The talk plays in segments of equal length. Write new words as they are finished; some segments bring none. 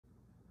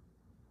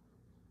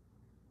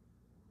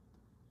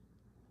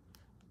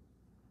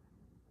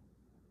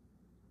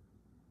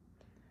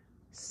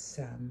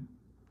Psalm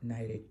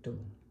 92,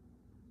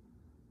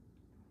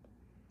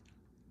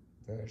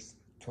 verse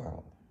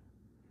 12.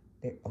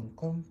 The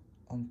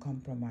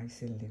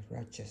uncompromisingly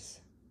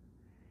righteous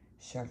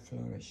shall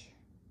flourish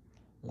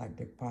like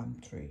the palm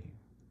tree.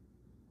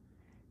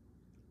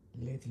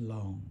 Live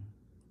long,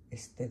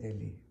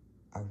 steadily,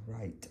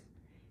 upright,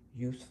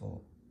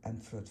 useful,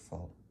 and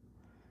fruitful.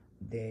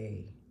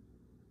 They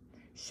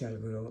shall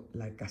grow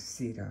like a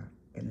cedar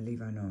in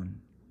Lebanon,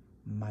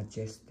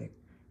 majestic,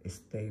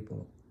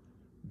 stable,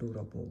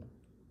 durable,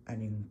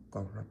 and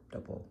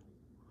incorruptible.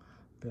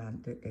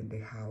 Planted in the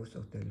house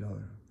of the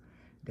Lord,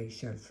 they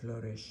shall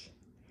flourish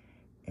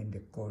in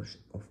the courts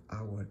of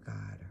our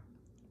God.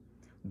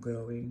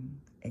 Growing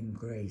in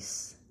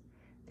grace,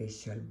 they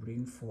shall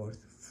bring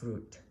forth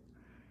fruit.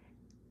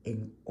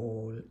 In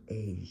old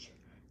age,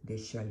 they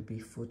shall be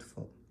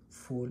fruitful,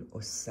 full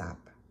of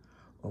sap,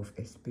 of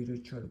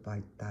spiritual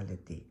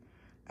vitality,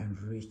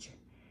 and rich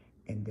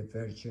in the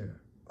verdure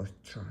of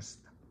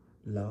trust,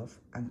 love,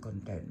 and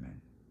contentment.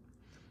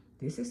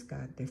 This is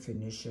God's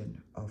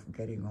definition of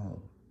getting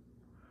old.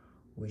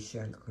 We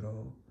shall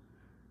grow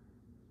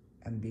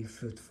and be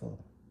fruitful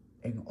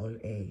in old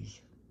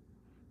age.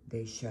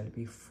 They shall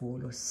be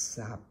full of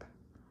sap,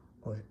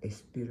 of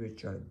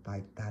spiritual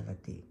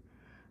vitality,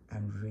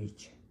 and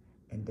rich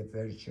in the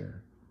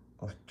verdure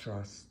of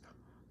trust,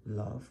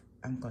 love,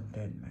 and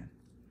contentment.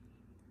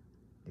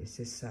 This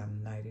is Psalm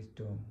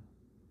 92,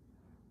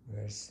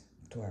 verse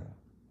 12.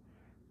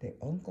 The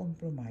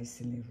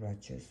uncompromisingly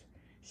righteous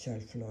shall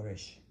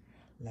flourish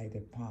like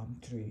the palm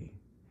tree,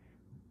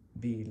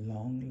 be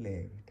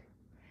long-lived,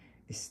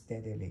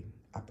 steadily,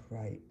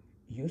 upright,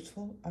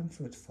 useful, and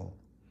fruitful.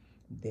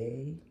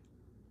 They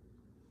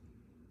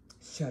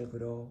shall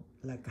grow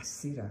like a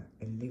cedar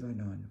in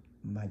Lebanon,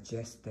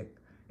 majestic,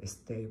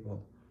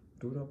 stable,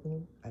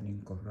 durable, and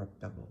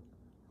incorruptible.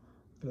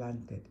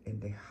 Planted in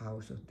the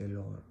house of the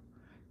Lord,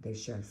 they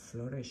shall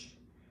flourish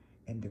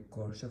in the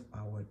courts of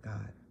our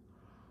God.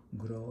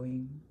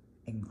 Growing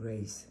in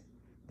grace,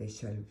 they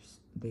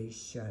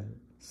shall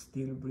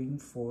still bring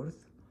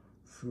forth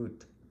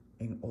fruit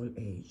in old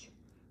age.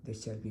 They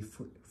shall be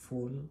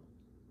full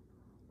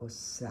of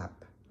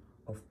sap,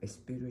 of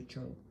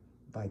spiritual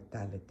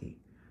vitality,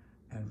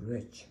 and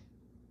rich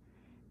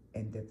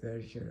in the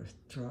verdure of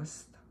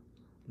trust,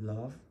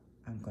 love,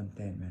 and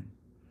contentment.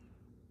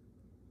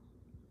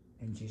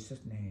 In Jesus'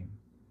 name,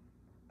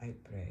 I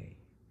pray.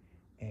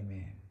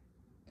 Amen.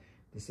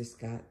 This is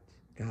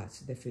God's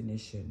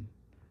definition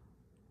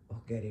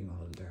of getting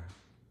older.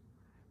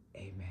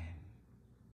 Amen.